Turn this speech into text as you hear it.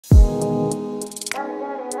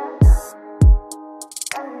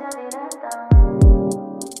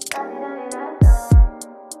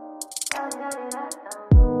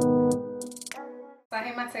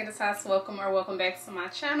Potatoes, welcome back to my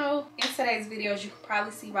channel. In today's video, as you can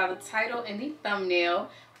probably see by the title and the thumbnail,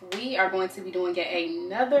 we are going to be doing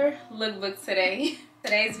another lookbook today.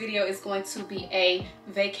 Today's video is going to be a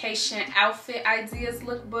vacation outfit ideas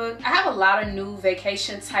lookbook. I have a lot of new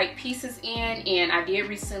vacation type pieces in, and I did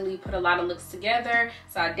recently put a lot of looks together,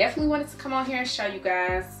 so I definitely wanted to come on here and show you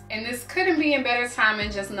guys. And this couldn't be in better timing,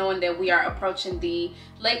 just knowing that we are approaching the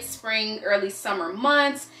late spring, early summer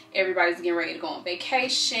months. Everybody's getting ready to go on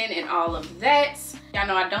vacation and all of that. Y'all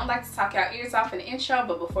know I don't like to talk y'all ears off in the intro,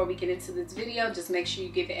 but before we get into this video, just make sure you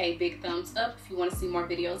give it a big thumbs up if you want to see more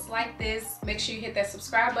videos like this. Make sure you hit that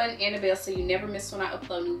subscribe button and the bell so you never miss when I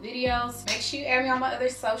upload new videos. Make sure you add me on my other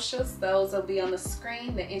socials. Those will be on the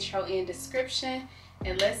screen, the intro and description.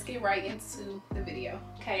 And let's get right into the video.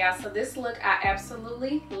 Okay, y'all, so this look I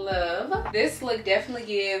absolutely love. This look definitely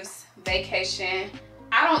gives vacation.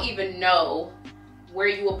 I don't even know where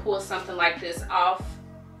you will pull something like this off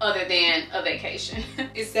other than a vacation.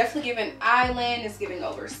 It's definitely giving island, it's giving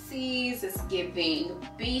overseas, it's giving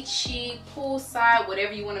beachy, poolside,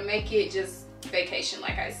 whatever you want to make it, just vacation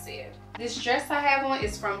like I said. This dress I have on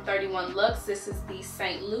is from 31Luxe. This is the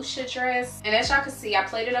St. Lucia dress. And as y'all can see, I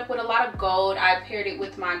played it up with a lot of gold. I paired it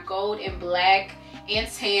with my gold and black and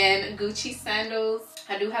tan Gucci sandals.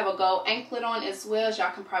 I do have a gold anklet on as well, as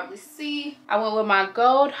y'all can probably see. I went with my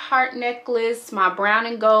gold heart necklace, my brown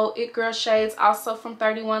and gold It Girl shades, also from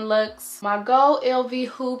 31Luxe, my gold LV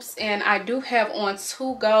hoops, and I do have on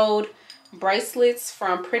 2 gold bracelets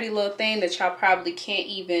from Pretty Little Thing that y'all probably can't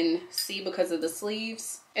even see because of the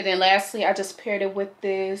sleeves. And then lastly, I just paired it with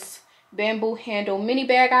this bamboo handle mini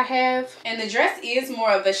bag I have. And the dress is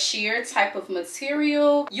more of a sheer type of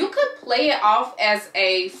material. You could play it off as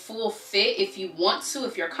a full fit if you want to.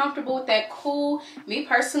 If you're comfortable with that, cool. Me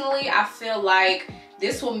personally, I feel like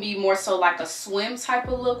this will be more so like a swim type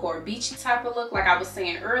of look or a beachy type of look, like I was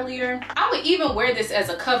saying earlier. I would even wear this as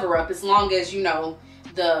a cover up, as long as, you know,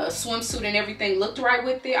 the swimsuit and everything looked right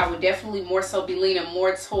with it. I would definitely more so be leaning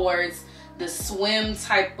more towards the swim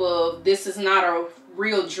type of, this is not a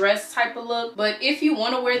real dress type of look. But if you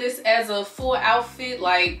want to wear this as a full outfit,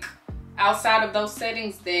 like outside of those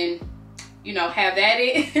settings, then, you know, have at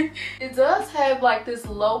it. It does have like this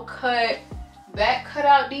low cut back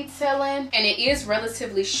cutout detailing, and it is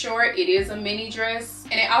relatively short. It is a mini dress,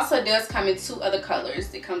 and it also does come in 2 other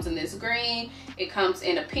colors. It comes in this green, it comes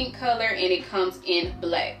in a pink color, and it comes in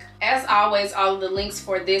black. As always, all of the links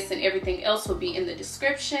for this and everything else will be in the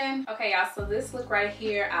description. Okay, y'all, so this look right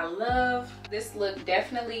here I love. This look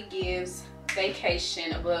definitely gives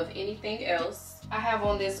vacation above anything else. I have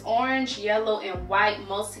on this orange, yellow, and white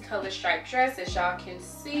multicolored striped dress. As y'all can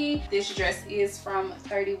see, this dress is from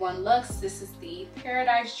 31Luxe. This is the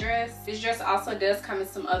Paradise dress. This dress also does come in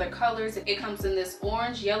some other colors. It comes in this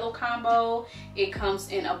orange yellow combo, it comes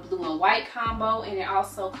in a blue and white combo, and it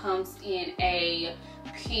also comes in a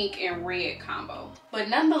pink and red combo. But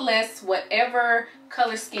nonetheless, whatever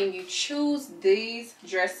color scheme you choose, these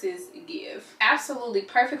dresses give. Absolutely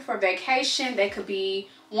perfect for vacation. They could be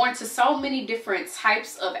worn to so many different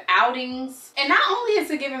types of outings. And not only is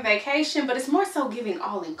it giving vacation, but it's more so giving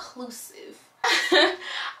all-inclusive.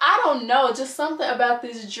 I don't know, just something about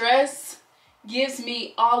this dress gives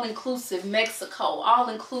me all-inclusive Mexico,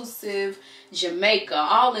 all-inclusive Jamaica,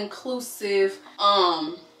 all-inclusive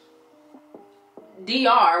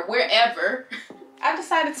DR, wherever. I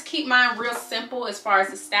decided to keep mine real simple as far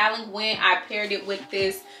as the styling went. I paired it with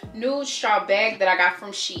this nude straw bag that I got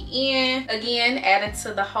from Shein. Again, added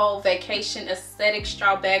to the whole vacation aesthetic,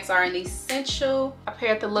 straw bags are an essential. I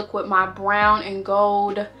paired the look with my brown and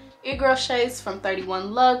gold It Girl shades from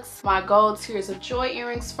 31Luxe, my gold Tears of Joy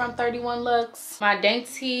earrings from 31Luxe, my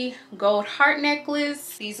dainty gold heart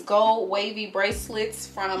necklace, these gold wavy bracelets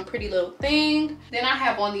from Pretty Little Thing. Then I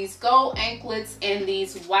have on these gold anklets and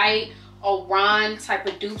these white Oran type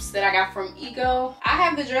of dupes that I got from Ego. I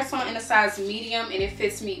have the dress on in a size medium, and it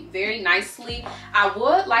fits me very nicely. I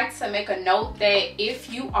would like to make a note that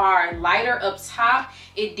if you are lighter up top,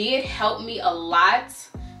 it did help me a lot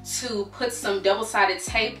to put some double-sided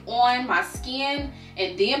tape on my skin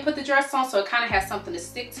and then put the dress on, so it kind of has something to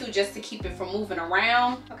stick to just to keep it from moving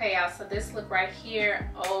around. Okay, y'all, so this look right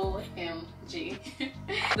here, OMG.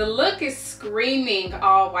 The look is screaming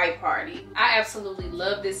all white party. I absolutely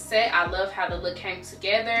love this set. I love how the look came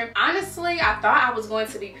together. Honestly, I thought I was going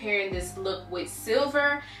to be pairing this look with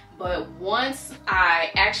silver, but once I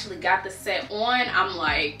actually got the set on, I'm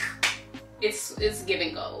like, it's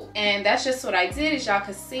giving gold. And that's just what I did. As y'all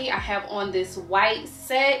can see, I have on this white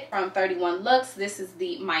set from 31Luxe. This is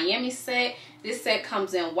the Miami set. This set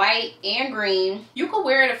comes in white and green. You can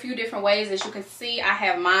wear it a few different ways. As you can see, I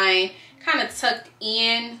have mine kind of tucked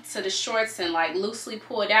in to the shorts and like loosely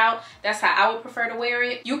pulled out. That's how I would prefer to wear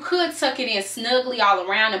it. You could tuck it in snugly all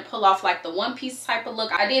around and pull off like the one piece type of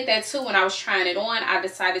look. I did that too when I was trying it on. I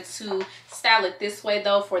decided to style it this way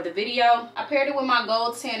though for the video. I paired it with my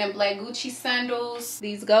gold tan and black Gucci sandals.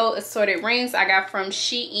 These gold assorted rings I got from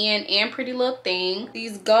Shein and Pretty Little Thing.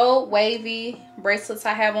 These gold wavy bracelets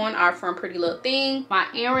I have on are from Pretty Little Thing. My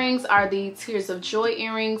earrings are the Tears of Joy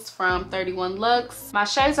earrings from 31Luxe. My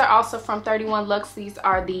shades are also from 31Luxe. These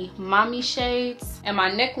are the mommy shades. And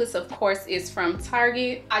my necklace, of course, is from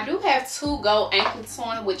Target. I do have 2 gold anklets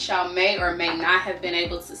on, which y'all may or may not have been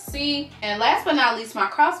able to see. And last but not least, my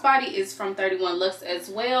crossbody is from 31Luxe as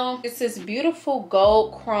well. It's this beautiful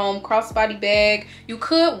gold chrome crossbody bag. You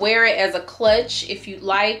could wear it as a clutch if you'd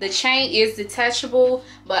like. The chain is detachable,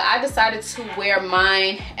 but I decided to wear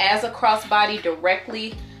mine as a crossbody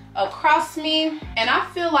directly across me, and I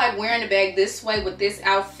feel like wearing the bag this way with this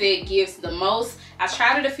outfit gives the most. I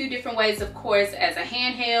tried it a few different ways, of course, as a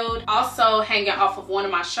handheld, also hanging off of one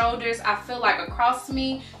of my shoulders. I feel like across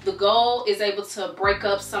me, the gold is able to break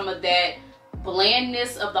up some of that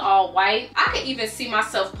blandness of the all white. I could even see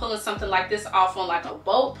myself pulling something like this off on like a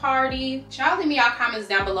boat party. Y'all leave me y'all comments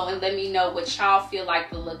down below and let me know what y'all feel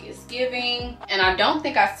like the look is giving. And I don't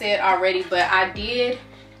think I said already, but I did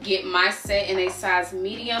get my set in a size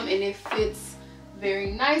medium and it fits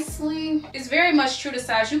very nicely. It's very much true to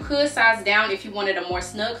size. You could size down if you wanted a more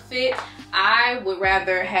snug fit. I would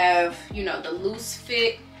rather have, you know, the loose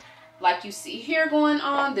fit like you see here going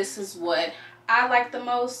on. This is what I like the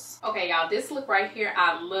most. Okay, y'all, this look right here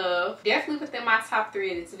I love. Definitely within my top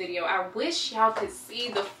 3 of this video. I wish y'all could see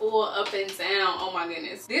the full up and down. Oh my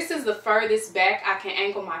goodness. This is the furthest back I can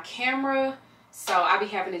angle my camera, so I be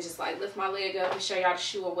having to just like lift my leg up and show y'all the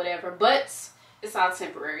shoe or whatever, but it's all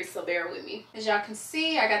temporary, so bear with me. As y'all can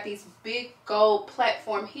see, I got these big gold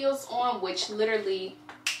platform heels on, which literally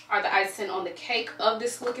are the icing on the cake of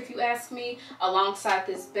this look if you ask me, alongside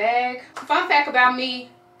this bag. Fun fact about me,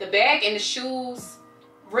 the bag and the shoes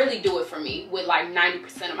really do it for me with like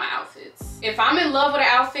 90% of my outfits. If I'm in love with an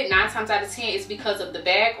outfit, 9 times out of 10 it's because of the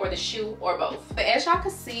bag or the shoe or both. But as y'all can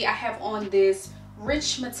see, I have on this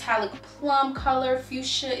rich metallic plum color,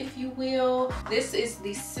 fuchsia if you will. This is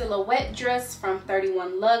the silhouette dress from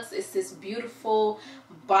 31Luxe. It's this beautiful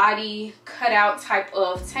body cutout type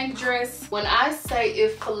of tank dress. When I say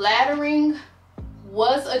if flattering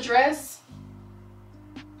was a dress,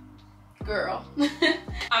 girl.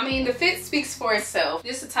 I mean, the fit speaks for itself.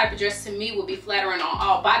 This is the type of dress to me would be flattering on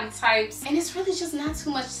all body types, and it's really just not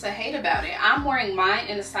too much to hate about it. I'm wearing mine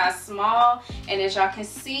in a size small, and as y'all can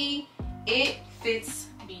see, it fits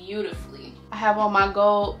beautifully. I have on my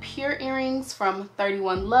gold pure earrings from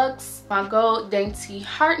 31Luxe, my gold dainty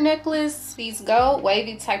heart necklace, these gold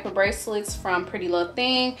wavy type of bracelets from Pretty Little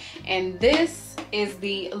Thing, and this is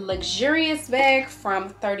the luxurious bag from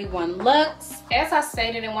 31Luxe. As I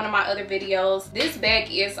stated in one of my other videos, this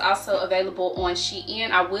bag is also available on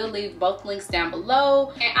Shein. I will leave both links down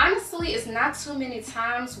below. And honestly, it's not too many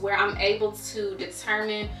times where I'm able to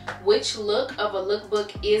determine which look of a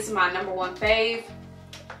lookbook is my #1 fave.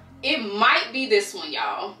 It might be this one,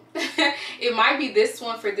 y'all. It might be this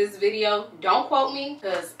one for this video. Don't quote me,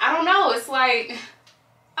 because I don't know. It's like,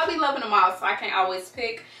 I'll be loving them all, so I can't always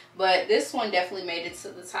pick. But this one definitely made it to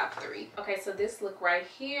the top 3. Okay, so this look right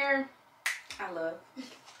here, I love.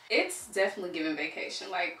 It's definitely giving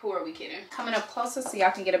vacation. Like, who are we kidding? Coming up closer so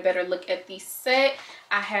y'all can get a better look at the set,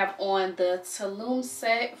 I have on the Tulum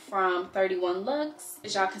set from 31Luxe.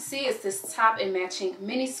 As y'all can see, it's this top and matching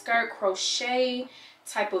mini skirt crochet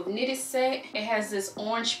type of knitted set. It has this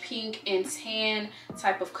orange, pink, and tan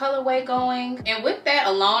type of colorway going. And with that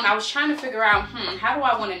alone, I was trying to figure out, how do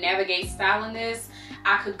I want to navigate styling this?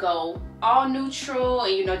 I could go all neutral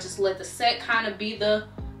and, you know, just let the set kind of be the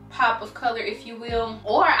pop of color, if you will,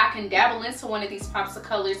 or I can dabble into one of these pops of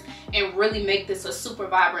colors and really make this a super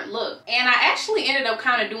vibrant look. And I actually ended up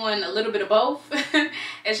kind of doing a little bit of both.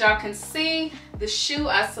 As y'all can see, the shoe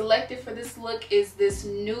I selected for this look is this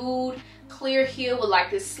nude clear heel with like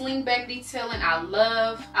this sling back detailing I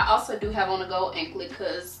love. I also do have on a gold anklet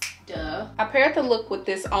because duh. I paired the look with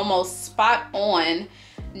this almost spot on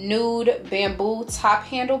nude bamboo top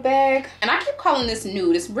handle bag, and I keep calling this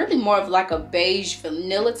nude. It's really more of like a beige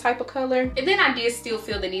vanilla type of color. And then I did still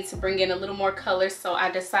feel the need to bring in a little more color, so I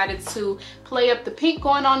decided to play up the pink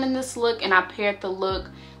going on in this look, and I paired the look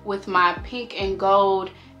with my pink and gold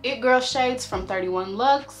It Girl shades from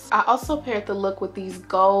 31Luxe. I also paired the look with these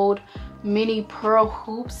gold mini pearl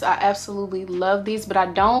hoops. I absolutely love these, but I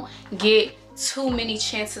don't get too many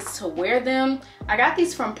chances to wear them. I got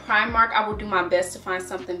these from Primark. I will do my best to find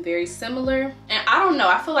something very similar. And I don't know,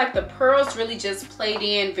 I feel like the pearls really just played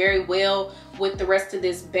in very well with the rest of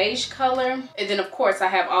this beige color. And then of course I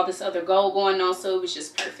have all this other gold going on, so it was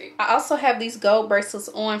just perfect. I also have these gold bracelets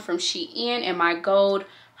on from Shein and my gold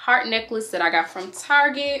heart necklace that I got from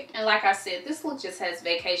Target. And like I said, this look just has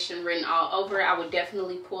vacation written all over it. I would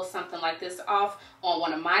definitely pull something like this off on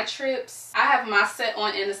one of my trips. I have my set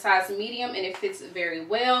on in a size medium and it fits very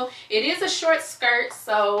well. It is a short skirt,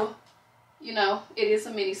 so you know, it is a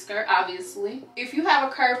mini skirt, obviously. If you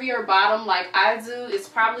have a curvier bottom like I do, it's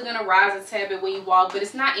probably gonna rise a tad bit when you walk, but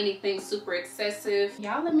it's not anything super excessive.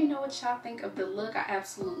 Y'all let me know what y'all think of the look. I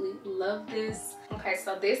absolutely love this. Okay,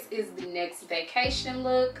 so this is the next vacation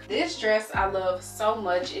look. This dress I love so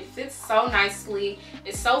much. It fits so nicely.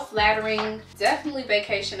 It's so flattering. Definitely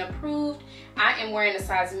vacation approved. I am wearing a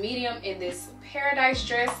size medium in this paradise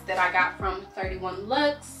dress that I got from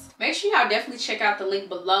 31Luxe. Make sure y'all definitely check out the link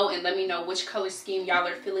below and let me know which color scheme y'all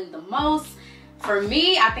are feeling the most. For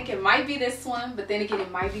me, I think it might be this one, but then again,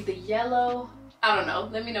 it might be the yellow. I don't know.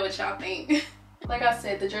 Let me know what y'all think. Like I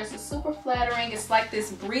said, the dress is super flattering. It's like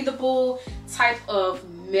this breathable type of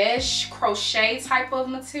mesh crochet type of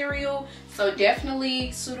material, so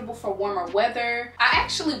definitely suitable for warmer weather. I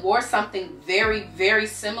actually wore something very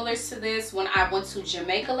similar to this when I went to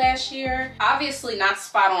Jamaica last year. Obviously not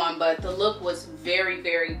spot on, but the look was very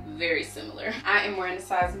similar. I am wearing a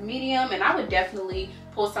size medium and I would definitely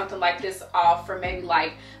pull something like this off for maybe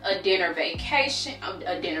like a dinner vacation,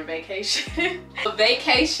 a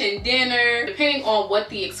vacation dinner, depending on what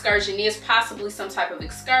the excursion is, possibly some type of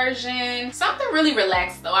excursion. Something really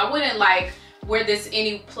relaxed though. I wouldn't like wear this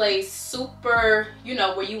any place super, you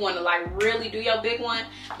know, where you want to like really do your big one,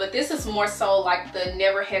 but this is more so like the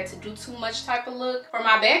never had to do too much type of look. For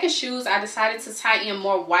my bag and shoes, I decided to tie in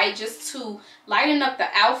more white just to lighten up the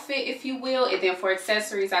outfit, if you will. And then for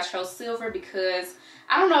accessories, I chose silver because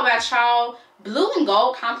I don't know about y'all, blue and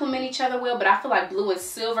gold complement each other well, but I feel like blue and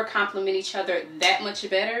silver complement each other that much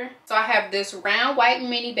better. So I have this round white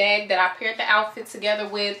mini bag that I paired the outfit together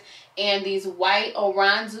with, and these white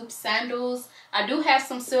orange sandals. I do have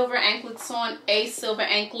some silver anklets on, a silver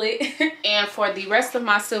anklet. And for the rest of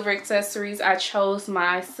my silver accessories, I chose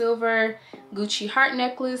my silver Gucci heart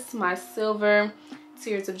necklace, my silver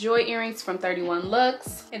Tears of Joy earrings from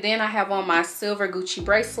 31Luxe, and then I have on my silver Gucci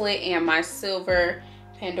bracelet and my silver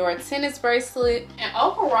Pandora tennis bracelet. And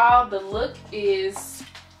overall, the look is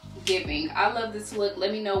giving. I love this look.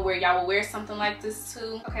 Let me know where y'all will wear something like this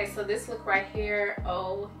too. Okay, so this look right here,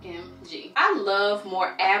 OMG. I love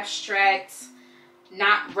more abstract,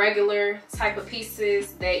 not regular type of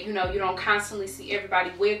pieces that, you know, you don't constantly see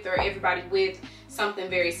everybody with, or everybody with something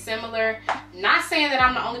very similar. Not saying that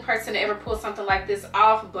I'm the only person to ever pull something like this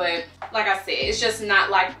off, but like I said, it's just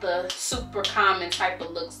not like the super common type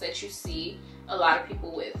of looks that you see a lot of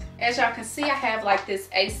people with. As y'all can see, I have like this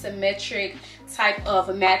asymmetric type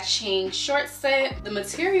of matching short set. The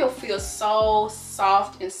material feels so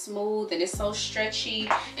soft and smooth, and it's so stretchy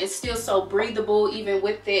and still so breathable, even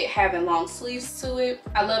with it having long sleeves to it.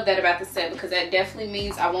 I love that about the set because that definitely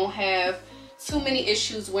means I won't have too many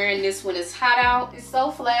issues wearing this when it's hot out. It's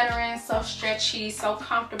so flattering, so stretchy, so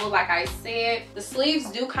comfortable. Like I said, the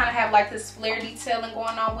sleeves do kind of have like this flare detailing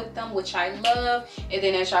going on with them, which I love. And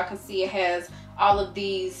then as y'all can see, it has all of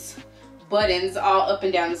these buttons all up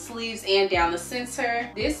and down the sleeves and down the center.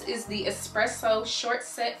 This is the espresso short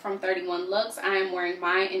set from 31Luxe. I am wearing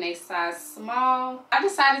mine in a size small. I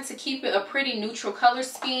decided to keep it a pretty neutral color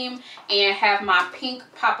scheme and have my pink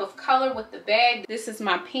pop of color with the bag. This is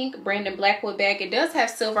my pink Brandon Blackwood bag. It does have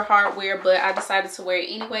silver hardware, but I decided to wear it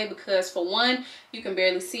anyway because for one, you can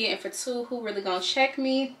barely see it, and for two, who really gonna check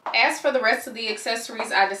me? As for the rest of the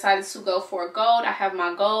accessories, I decided to go for gold. I have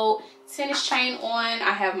my gold tennis chain on.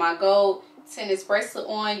 I have my gold tennis bracelet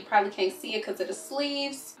on. You probably can't see it because of the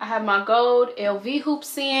sleeves. I have my gold LV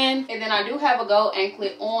hoops in, and then I do have a gold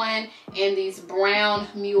anklet on and these brown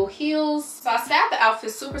mule heels. So I styled the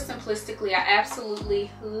outfit super simplistically. I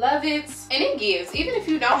absolutely love it, and it gives. Even if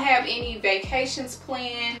you don't have any vacations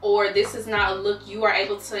planned, or this is not a look you are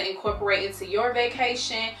able to incorporate into your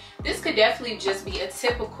vacation, this could definitely just be a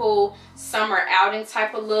typical summer outing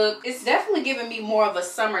type of look. It's definitely giving me more of a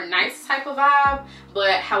summer nights type of vibe,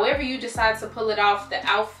 but however you decide to pull it off, the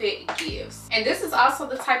outfit gives. And this is also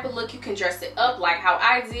the type of look you can dress it up like how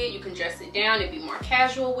I did. You can dress it down and be more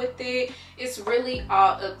casual with it. It's really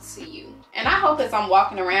all up to you. And I hope as I'm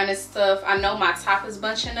walking around and stuff, I know my top is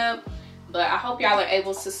bunching up, but I hope y'all are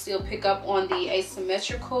able to still pick up on the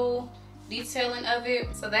asymmetrical detailing of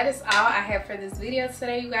it. So that is all I have for this video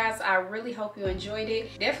today, you guys. I really hope you enjoyed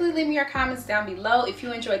it. Definitely leave me your comments down below. If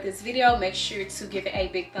you enjoyed this video, make sure to give it a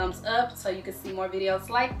big thumbs up so you can see more videos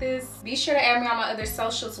like this. Be sure to add me on my other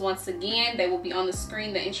socials. Once again, they will be on the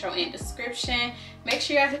screen, the intro and description. Make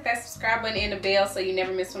sure y'all hit that subscribe button and the bell so you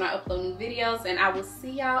never miss when I upload new videos, and I will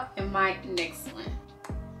see y'all in my next one.